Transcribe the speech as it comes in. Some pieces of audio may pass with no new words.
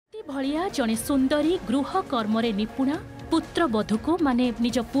भलिया जने सुंदरी गृह कर्मरे निपुणा पुत्र बधू को माने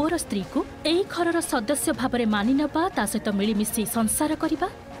निज पुअर स्त्री को एई घरर सदस्य भाबरे मानि नबा ता सहित मिलिमिशि संसार करिबा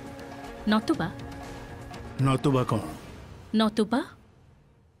नतुबा कोन नतुबा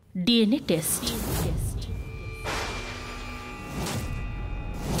डीएनए टेस्ट।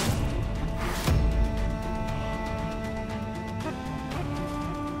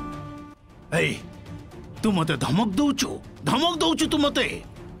 तू मते धमक दौचु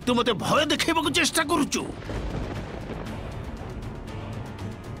तू मते भय देखेबा को चेष्टा करूचु।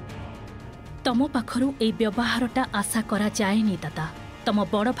 तम पाखरु ए व्यवहारटा आशा करा जाएनी दादा। तम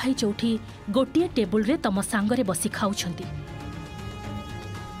बड़ भाई जोठी गोटिए टेबुल रे तम सांगरे बसी खाउछंती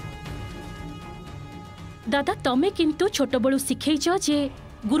दादा तमे किंतु छोट बळु सिखैछ जे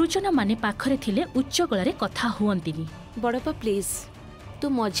गुरुजन माने पाखरे थिले उच्च गळरे कथा हुअंतिनी। बड़पा प्लीज तू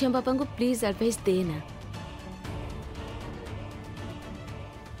मझिया बापा को प्लीज एडवाइस दे ना।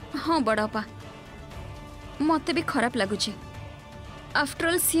 हाँ बड़पा मते भी खराब लगुची। आफ्टर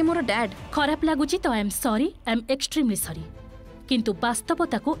ऑल सी मोर डैड। खराब लगुची तो I am sorry, I am extremely sorry, किंतु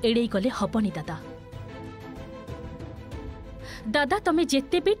वास्तवता को एड़े गले हबनी दादा। दादा तमे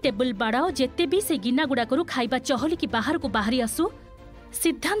जेते भी टेबल बाड़ाओ जेते भी से गिना गुड़ा करू खाइबा चहली की बाहर को बाहरी आसु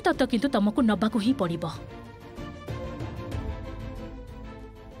सिद्धांत तो किंतु तुमको नबाकू ही पड़िबो।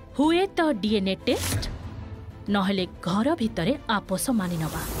 हुए तो डीएनए टेस्ट नहले घर भितरे आपस मानि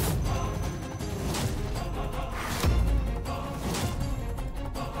नबा।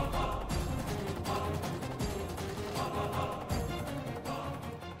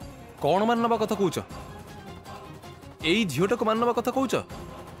 कौन मानवा कथा कौच एई झीटा को मानवा कथा कौच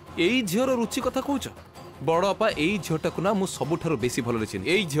एई झीर रुचि कथा कौच बड़ अपा एई झीटा को ना मु सबुठारु बेसी भलरे चिन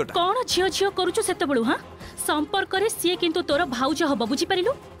एई झीटा कौन झियो झियो करूछु सेते बळु। हां संपर्क रे सिए किंतु तोर भाउज हबो बुझी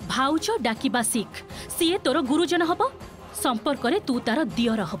परिलु। भाउज डाकिबा सिख सिए तोर गुरुजन हबो संपर्क रे तू तार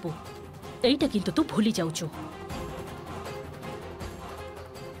दियर हबो एईटा किंतु तू भूली जाउछु।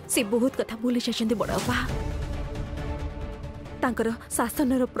 से बहुत कथा भूली जाचंदी बड़ अपा। तांकर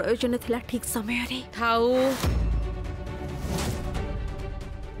शासनर प्रयोजन थिला ठीक समय रे थाउ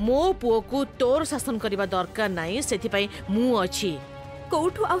मो पुओ को तोर शासन करबा दरकार नाही सेथि पई मु अछि।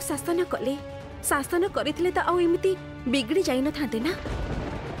 कोठु आउ शासन कले शासन करिथिले त आउ एमिति बिगड़ी जाई न थाते ना।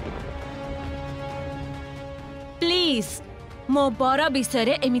 प्लीज मो बर विषय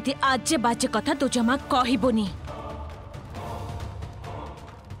रे एमिति आजे बाजे कथा तो जमा कहिबोनी।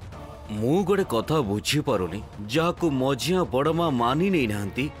 मु गोटे कथा बुझी पारुनी जाको मझिया बड़मा मानी नहीं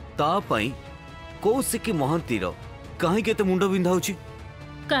नांती ता पई कौशिकी महांतीर काहे केते मुंड बिंधा होची।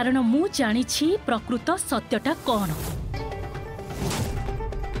 कारण मु जानी छी प्रकृत सत्यटा कौन।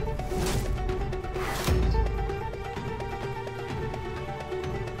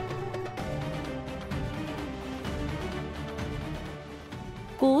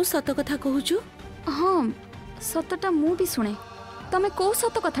 को सत कथा कहूचु। हाँ सतटा मु भी सुने तमे को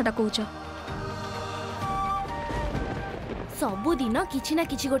सत कथाटा कहूच। सबुदिन किछि ना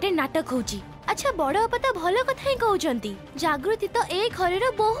किछि गोटे नाटक होची। अच्छा बड़ अपा तो भल कथा ही कहउचंती। जागृति तो ए घरेर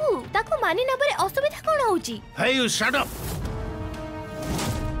बहु ताको मानि नबरे असुविधा कोन होची। हे यू शट अप।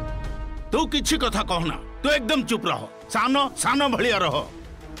 तू किछि कथा कहना तू एकदम चुप रहो। सानो सानो भलिया रहो।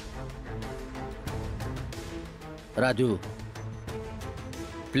 राजू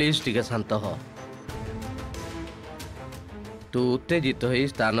प्लीज टिके शांत हो। तू उत्तेजित हो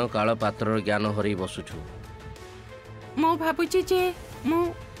स्थान काल पात्र ज्ञान हरि बसुछु। मो भाबुची जे मु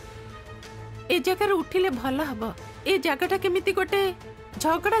ए जगह उठिले भल हबो। ए जगहटा केमिति गोटे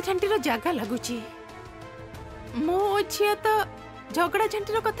झगड़ा झंटीर जगह लागुची। मो छिया तो झगड़ा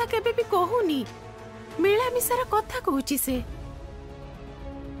झंटीर कथा केबे भी कहूनी मिला मिसार कथा कहूची से।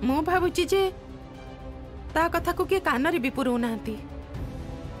 मो भाबुची जे ता कथा को के कान रे भी पुरौ नांती।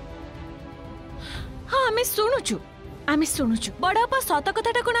 हाँ आमे सुनुचु बड़ अपा सत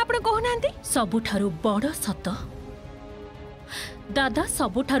कथाटा कोन आपण कहू नांती। सबुठारु बड़ सत दादा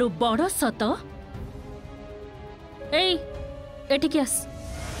सबुठारु बड़ सत। एई एठिके आस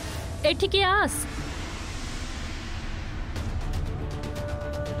एठिके आस।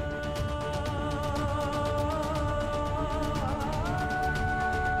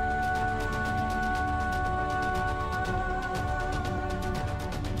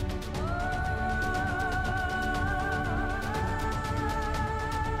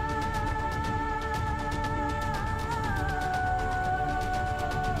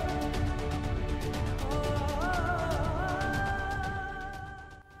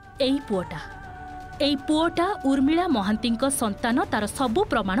 एई पुओटा उर्मिला महांतीଙ୍କ संतान तार सबु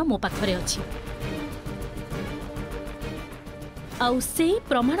प्रमाण मो पाखरे अछि। आउ सेई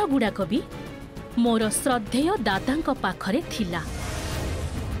प्रमाण गुडाक भी मोर श्रद्धेय दादाଙ୍କ पाखरे थिला।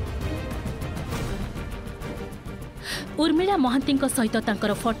 उर्मिला महांती सहित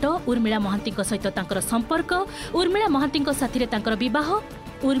तांकर फोटो, उर्मिला महांती सहित तांकर संपर्क, उर्मिला महांती साथी तांकर विवाह,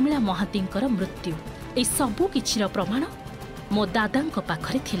 उर्मिला महांती मृत्यु, ए सबु किछिर प्रमाण मो दादा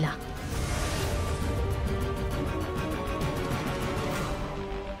पाखरे थिला।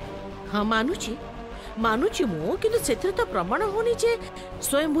 हाँ मानुची मानुची मु किंतु सेथरे तो प्रमाण होनी जे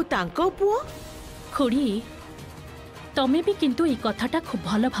स्वयं तांको पुओ। खुड़ी तमे भी किंतु ए कथाटा खूब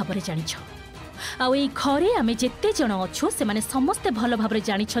भल भाबरे जानिछ। आउ ए घरे आमे जेते जण अछु से माने समस्त भल भाबरे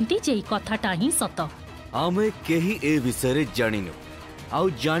जानिछंती जे ए कथाटा ही सत। आमे केही ए विषय जानिनु आउ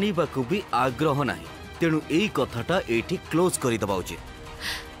जानिबाकू भी आग्रह नाही, तेणु ए कथाटा एठी क्लोज करि दबा उचित।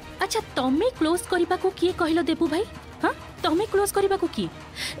 अच्छा तमे क्लोज करबाकू किए कहलो देबू भाई? हाँ तमे क्लोज करबाकू की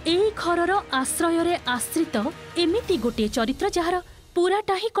ए घरर आश्रय रे आश्रित एमिति गोटे चरित्र जहार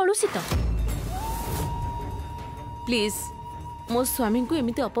पूराटा ही कलुषित। प्लीज मो स्वामी को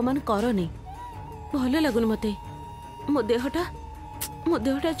एमिति अपमान कर नहीं, भल लगुनि मते। मो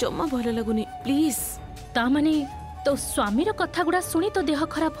देहटा जमा भल लगुनि, प्लीज। ता माने तो स्वामीर कथा गुड़ा सुनी तो देह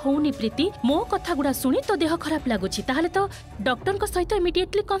खराब होउनी प्रीति, मो कथा गुड़ा सुनी तो देह खराब लागुची, ताहले तो डॉक्टर को सहित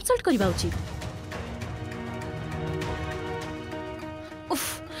इमिडिएटली कंसल्ट करबा उचित।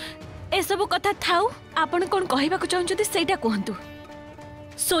 उफ ए सब कथा थाउ, आपण कोन कहबाकू चाहउछथि सेटा कहंतु।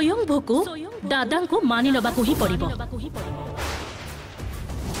 स्वयं भोको दादा को मानि नबाकू ही पड़िबो।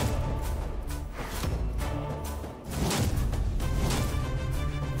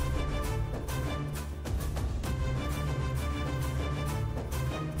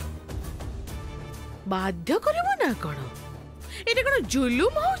 बाध्य करबो ना कोन? एटा कोन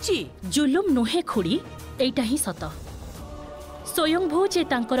जुलुम होची? जुलुम नोहे खुड़ी, एटा ही सत। स्वयंभू जे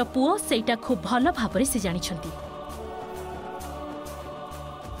तांकर पुओ सेटा खूब भल भाबरे से जानिछंती।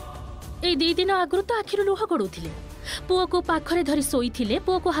 ए 2 दिन आगु तो आखिर लुह गड़ुथिले, पुओ को पाखरे धरी सोईथिले,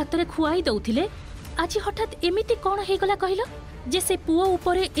 पुओ को हाथ रे खुआई दउथिले। आज हठात एमिति कोन हे गला कहिलो जे से पुओ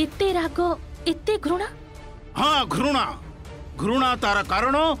ऊपरे एते राग, एते घृणा? हाँ घृणा, घृणा तार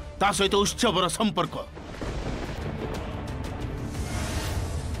कारण ता सहित उत्सवर संपर्क।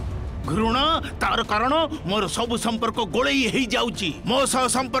 घृणा तार कारण मोर सब संपर्क गोळेई हेई जाउची, मो सह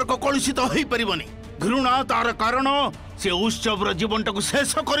संपर्क कलुषित होई परिबनी। घृणा तार कारण से उत्सवर जीवनटा को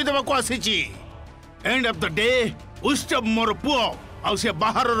शेष कर देबा को आसीची। एंड ऑफ द डे उत्सव मोर पुओ आ से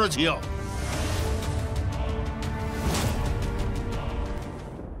बाहर रो झियो।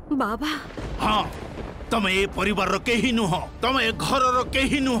 बाबा हाँ तमे ए परिवार रो केही नुह, तमे घर रो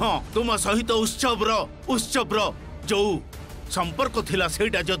केही नुह। तुम सहित उत्सव जो संपर्क थिला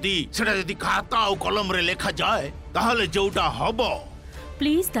सेटा जदी खाता आ कलम रे लेखा जाए ताहले जोटा हबो।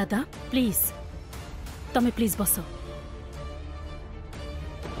 प्लीज दादा प्लीज, तमे प्लीज बसो।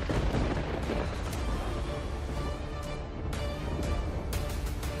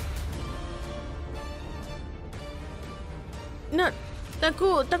 ना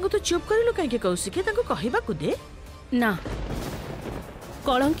ताको तो चुप करिलु काहे कौशिकी? ताको कहिबा को दे ना।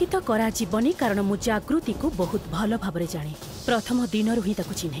 कलंकित करा जीवनी कारण मु जागृति को बहुत भल भाबरे जाने। प्रथम दिन रु ही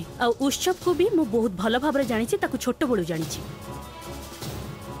ताको चिन्हे, आ उत्सव को भी मु बहुत भल भाबरे जानिछि, ताको छोट बळु जानिछि।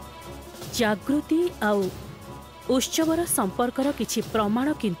 जागृति आ उत्सवर संपर्कर किछि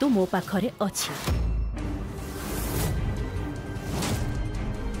प्रमाण किंतु मो पाखरे अछि।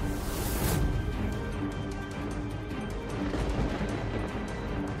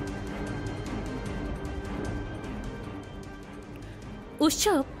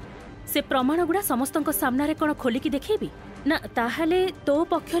 उत्सव से प्रमाण गुड़ा समस्त सामना रे कौन खोलिकी देखी ना, ताहले तो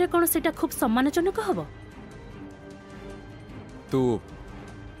पक्षरे कौन सेटा खूब सम्मानजनक हबो। तू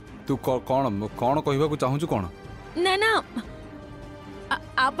कौन कहबाकू चाहूछु कौन? ना ना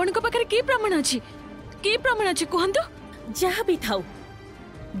आपण को पाखरे की प्रमाण अछि? की प्रमाण अछि कहंतु? जहाँ भी थाउ,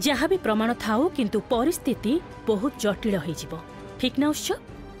 जहाँ भी प्रमाण थाउ, किंतु परिस्थिति बहुत जटिल होई जिवो, ठीक ना उत्सव?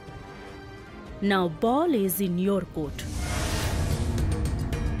 Now ball is in your court.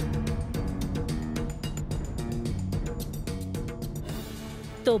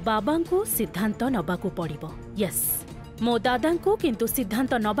 तो बाबा को सिद्धांत नबाकू पड़िबो। यस मो दादा को किंतु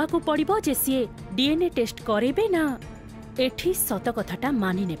सिद्धांत नबाकू पड़िबो जे सीए डीएनए टेस्ट करेबे ना एठी सत कथाटा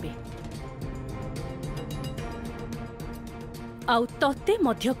मानि नेबे। आउ तते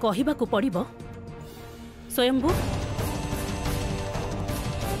मध्य कहिबाकू पड़िबो स्वयंभू।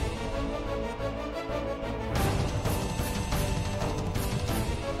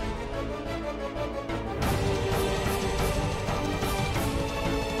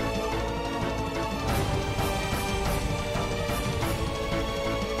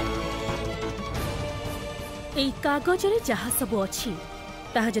 कागज रे जहा सब अछि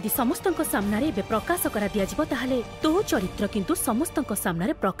ताहा जदि समस्तक सामने एबे प्रकाश करा दिया जिवो, ताहले तो चरित्र किंतु समस्तक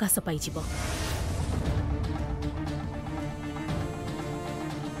सामने प्रकाश पाई जिवो।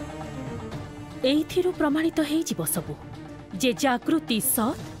 एइथिरु प्रमाणित हेइ जिवो सबु जे जागृति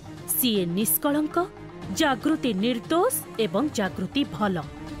सत्, सीए निष्कलंक, जागृति निर्दोष एवं जागृति भल।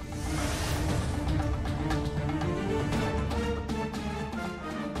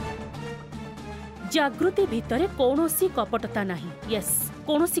 जागृति भितरे कौनसी कपटता नहीं। यस,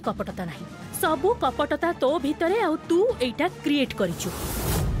 कौनसी कपटता नहीं। सबु कपटता तो भितरे आउ तू एटा क्रिएट करिचु।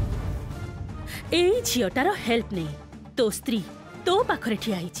 एई झियटार हेल्प नहीं, तो स्त्री तो पाखरे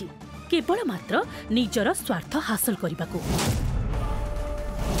ठिया हिची केवल मात्र निजर स्वार्थ हासिल करबाकू।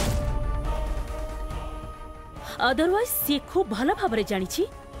 अदरवाइज सी खूब भल भाव जानी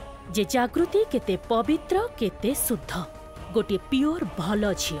जे जागृति केते पवित्र केते शुद्ध, गोटे प्योर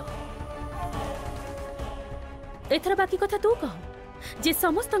भल झियो। एथर बाकी कथा तू कह जे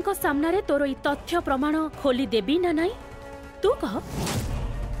समस्तंक सामने तोर ई तथ्य प्रमाण खोली देबी ना नहीं, तू कह।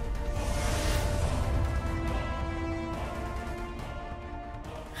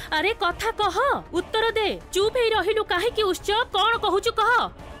 अरे कथा कह, उत्तर दे। चुप ही रहिलु काहे कि उत्सव कौन कहूचु कह।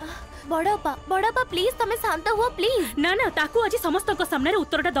 बड़पा प्लीज तमे शांत हुआ प्लीज। ना ना, ताकू आज समस्तंक सामने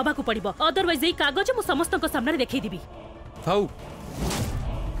उत्तरटा दबाकू पड़िबो, अदरवाइज एई कागज मु समस्तंक सामने देखै दिबी। थाउ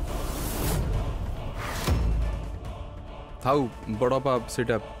थाउ बड़पा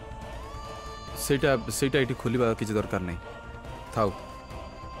सेटा सेटा सेटा एठी खोलिबा किछ दरकार नहीं। थाउ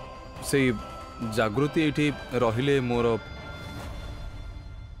से जागृति एठी रहिले मोर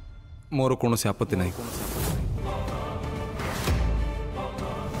मोर कोनोसी आपत्ति नहीं।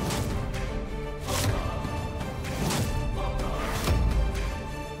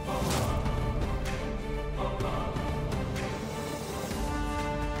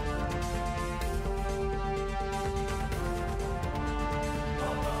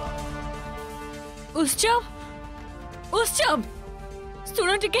 उत्सव, उत्सव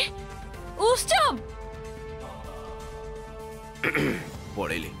सुनो टिके। उत्सव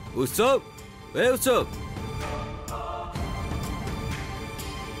पड़ेले। उत्सव, ए उत्सव,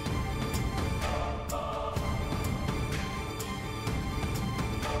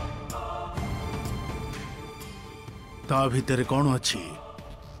 ता भितर कौन अच्छी?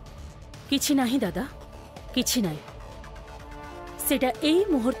 किछि नाही दादा, किछि नाही। सेटा एई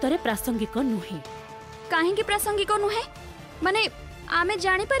मुहूर्त रे प्रासंगिक नुहे। काहे की प्रासंगिक नुहे? माने आमे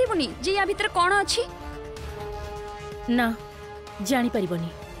जानि परिबुनी जे या भितर कोन अछि? ना, जानि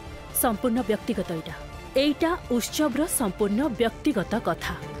परिबनी। संपूर्ण व्यक्तिगत एटा एटा उत्सवर संपूर्ण व्यक्तिगत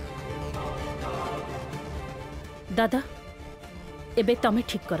कथा। दादा एबे तमे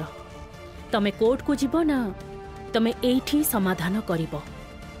ठीक कर। तमे कोर्ट को जीव ना तमे एठी समाधान करिब।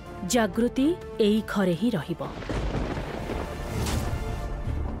 जागृति एई घरे ही रहिब।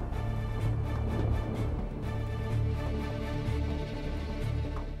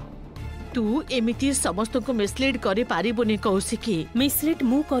 तू एमिति समस्त को मिसलीड करे पारिबोनी कौशिकी। मिसलीड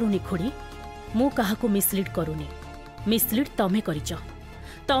मु करूनी खुड़ी, मु काहाकू मिसलीड करूनी। मिसलीड तमे करिच।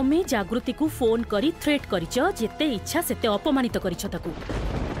 तमे जागृति को फोन करी थ्रेट करिच, जेते इच्छा सेते अपमानित करिच ताकू।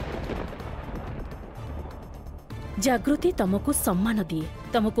 जागृति तमको सम्मान दिए,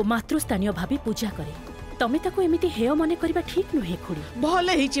 तमको मातृस्थानीय भाभी पूजा करे। तमे ताकू एमिति हेय मने करिबा ठीक नुहे खुड़ी।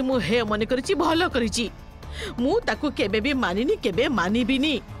 भले हिची मु हेय मने करिची, भलो करिची। मु ताकू केबे भी मानिनी, केबे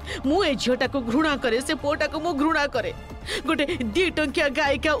मानिबिनी। मु ए झियोटाकू घृणा करे, से पुओटाकू मु घृणा करे। गोटे 2 टंकिया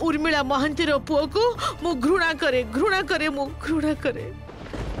गायिका उर्मिला महांतीर पुओ को मु घृणा करे, घृणा करे, मु घृणा करे।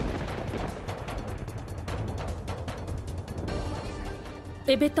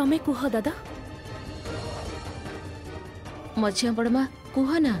 एबे तमे कुह दादा। मझिया बड़मा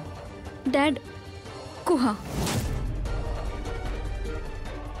कुह ना। डैड कुह।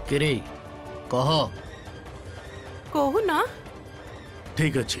 किरे कह। कहू ना।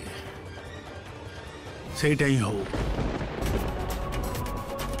 ठीक अच्छे, सेटा ही हो।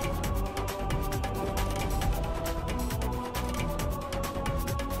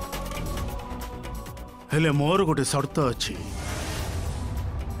 हेले मोर गोटे शर्त अच्छी।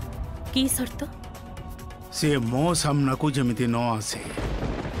 की शर्त? से मो सामना को जमिति न आसे।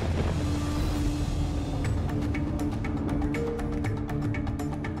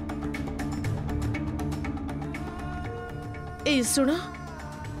 ए सुनो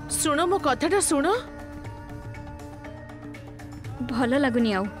सुनो मो कथाटा सुनो। भल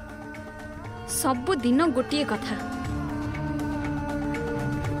लागुनी आउ सब दिन गोटिए कथा।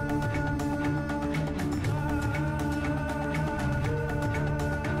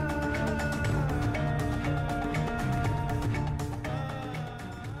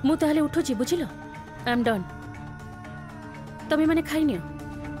 मु ताहले उठुची बुझिल। I am done. तमे माने खाई नियो।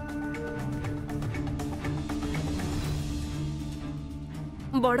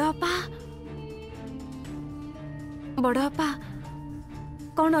 बड़ अपा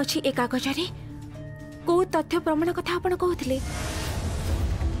कौन अच्छी ए कागज रे? को तथ्य प्रमाण कथा आपण कहथिले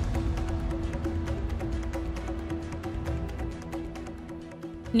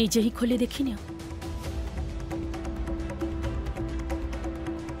निजे ही खोली देखिनियो।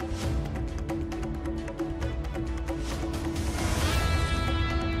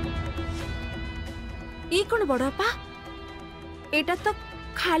 ई कोन बड़पा एटा तो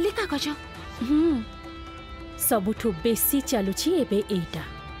खाली कागज। सबुठु बेसी चालुची एबे एइटा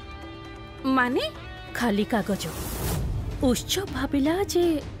माने खाली कागज। उत्सव भाविला जे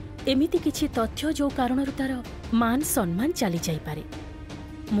एमिति किछि तथ्य जो कारण तार मान सम्मान चली जाई पारे।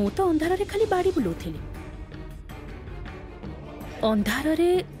 मु तो अंधार रे खाली बाड़ी बुलौथिली। अंधार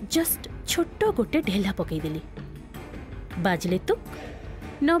रे जस्ट छोट गोटे ढेला पकई देली। बाजले तुक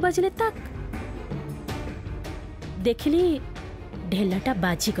न बाजले तक देखिली ढेलाटा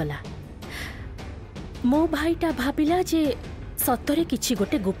बाजी गला। मो भाईटा भाविला जे सतरे किछि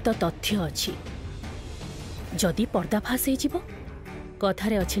गोटे गुप्त तथ्य अछि। जदि पर्दाफाश हो जिवो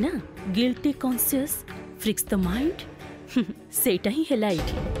कथारे अछि ना गिल्टी कॉन्शियस फ्रिक्स द माइंड। सेटा ही हेला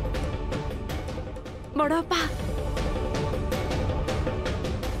इठी। बड़पा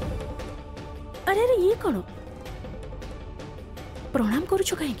अरे अरे ये कौन प्रणाम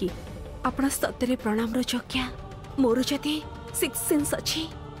करूछु काहे की? आपण सतरे प्रणाम रो चक्या मोर जति 6 सेंस अछि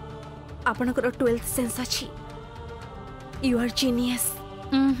आपणकर 12th सेंस अछि। You are genius.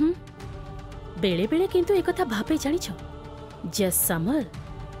 बेले बेले किंतु एक कथा भाबे जानिछ जस समर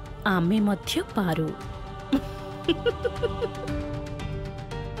आमे मध्य पारू।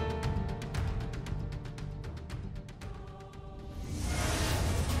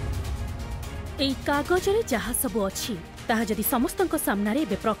 एई कागजरे जहा सब अछि ताहा जदि समस्तंक सामना रे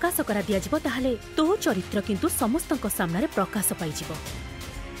प्रकाश करा दिया जिवो ताहाले तो चरित्र किंतु समस्तंक सामना रे प्रकाश पाई जिवो।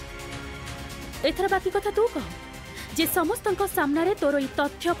 एथरा बाकी कथा तू कह जे समस्तंक सामना रे तोर ई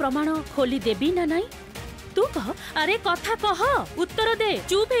तथ्य प्रमाण खोली देबी ना नाही तू कह। अरे कथा कह उत्तर दे।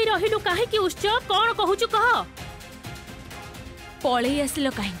 चुप ही रहिलु काहे कि उत्सव कोन कहूचु कह। पळै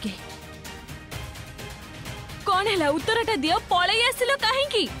आसिलो काहेकि कोन हैला उत्तरटा दियो। पळै आसिलो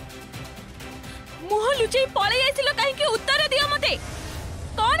काहेकि मुह लुचै पळै आसिलो काहेकि उत्तर दियो मते।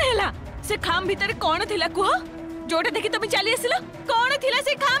 कोन हैला से खाम भीतर कोन थिला कुह जोटा देखि तुम चली आसिलो। कोन थिला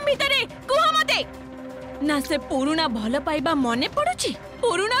से खाम भीतर कुह मते। ना से पुरुना भल पाइबा मने पडुची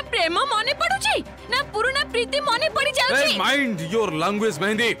पुरुना प्रेम मने पडुची ना पुरुना प्रीति मने पड़ी जाउची। Mind your language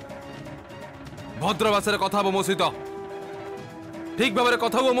mehndi. भद्र भाषा रे कथा हो मो सहित ठीक भाव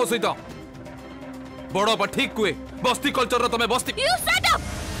कथा हुआ मो सहित। बड़ बा ठीक कुए बस्ती कल्चर तमे बस्ती। You shut up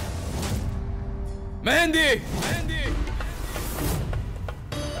mehndi.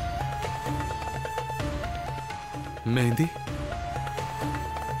 Mehndi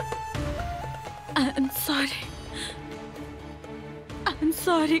I'm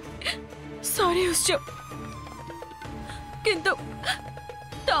sorry sorry उत्सव किंतु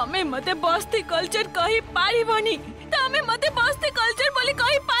तमे मते बस्ती कल्चर कहि पारिबनी। तमे मते बस्ती कल्चर बोली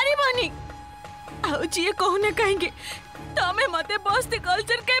कहि पारिबनी। आउ जिए कहूना काहेकि तमे मते बस्ती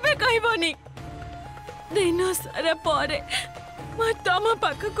कल्चर केबे कहिबनी। दिन सारा परे म तम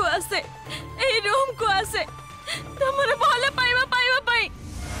पाख को आसे ए रूम को आसे तमर भल पाइबा पाई।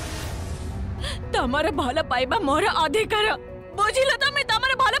 तमर भल पाइबा मोर अधिकार बुझिलो। तमे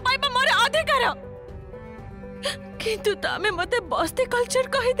तमर भल पाइबा मोर अधिकार किंतु तमे मते बस्ती कल्चर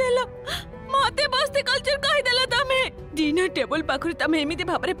कहि देला। मते बस्ती कल्चर कहि देला। तमे डिनर टेबल पाखरु तमे एमिति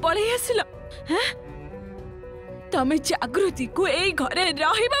भाबरे पळै आसिलो। हैं तमे जागृति को एई घरे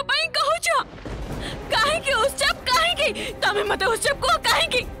रहिबा पई कहूछ काहे कि उत्सव काहे कि तमे मते उत्सव को काहे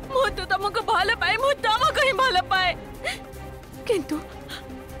कि मो तो तमको भल पाए मो तमको ही भल पाए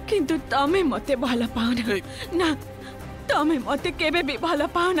किंतु तमे मते भल पाउना ना। तमे मते केबे भी भल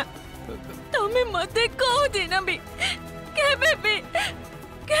पाउना। तमे मते को दिन भी केबे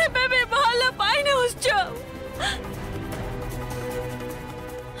भी भल पाइना उत्सव।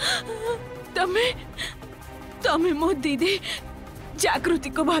 तमे मो दीदी जागृति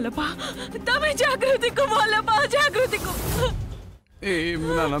को भल पा। तमे जागृति को भल पा। जागृति को ए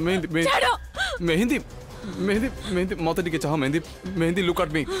ना मेहंदी मेहंदी मेहंदी मेहंदी मते टिके चाह। Mehndi look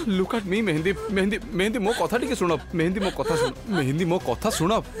at me mehndi मो कथा टिके सुन। मेहंदी मो कथा सुन। मेहंदी मो कथा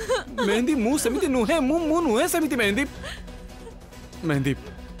सुन। मेहंदी मु सेमिति नुहे मु नुहे सेमिति।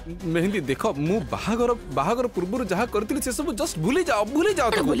 मेहंदी देख मु बाहागर पूर्व जहा करतिली से सब जस्ट भूली जाओ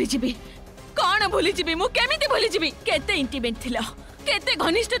भूली जीबी कौन भूली जीबी मु केमिति भूली जीबी। केते इंटिमेट थिला केते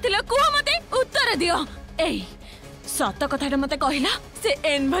घनिष्ठ थिला कुह मते उत्तर दियो। एई सत कथाटा मते कहिला से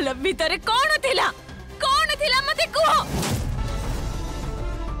एनवेलप भीतर कौन थिला मते कुह।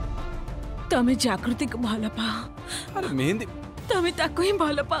 तमे जागृति को भल पा। अरे मेहंदी तमे ताको ही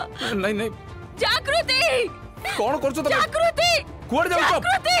भल पा। नहीं जागृति कौन करूछ तमे जागृति कुआड़ जाउछ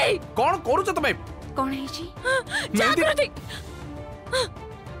जागृति कौन करूछ तमे कौन है जी जागृति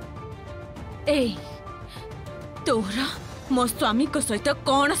ए तोरा मो स्वामी को सहित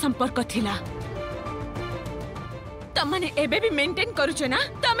कौन संपर्क थिला तमने एबे भी मेंटेन करूछ ना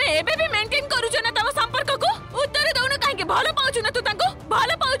तमे एबे भी मेंटेन करूछ ना तम संपर्क को उत्तर दउन काहे के भलो पाउछ ना तू ताको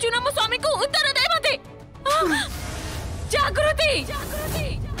भलो पाउछ ना मो स्वामी को उत्तर दे मते जागृति जागृति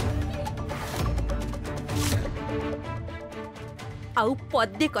आउ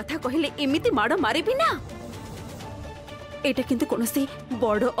पद्य कथा कहले एमिति माड़ मारिबी ना एटा किंतु कोनोसी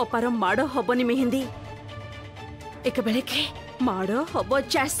बड़ अपार माड़ हबनी मेहंदी एक बेले के माड़ हब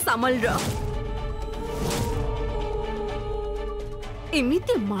जैस सामल रो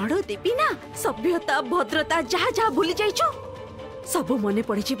एमिति माड़ देबी ना सभ्यता भद्रता जहा जहा भूली जाइछु सब मने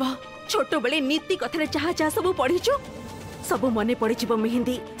पड़ी जीव छोट बेले नीति कथा जहा जहा सब पढ़ीछु सब मने पड़ी जीव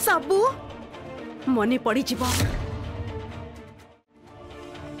मेहंदी सब मने पड़ी जीव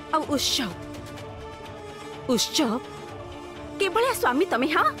आ उत्सव उत्सव केवल स्वामी तमे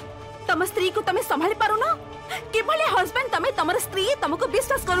हाँ तम स्त्री को तमे संभाली पारो ना केवल हस्बैंड तमे तमर स्त्री तुमको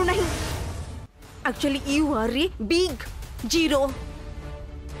विश्वास करू नहीं actually you R a big zero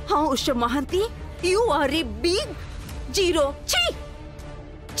हाँ उत्सव Mahanti you R a big zero छी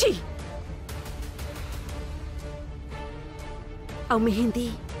छी आ मेहंदी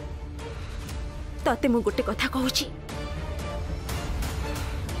तते मु गोटे कथा कहूची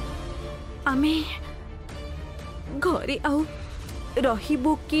आमे घरे आउ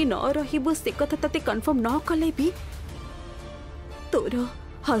रहिबो कि न रहिबो से कथा तते कंफर्म न कले भी तोर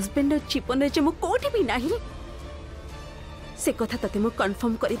हस्बैंड जीवन जे मु कोठी भी नाही से कथा तते मु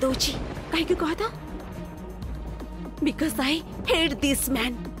कंफर्म करि दउची काहे के कहता because I hate this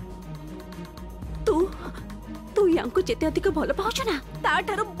man तू तू यांको जेते अधिक भलो पाउछ ना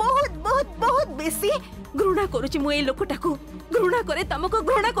ताठारो बहुत बहुत बहुत बेसी घृणा करूची मु ए लोकटाको घृणा करे तमको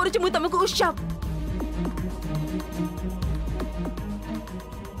घृणा करूची मु तमको उत्सव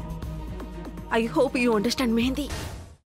I hope you understand, Mehndi.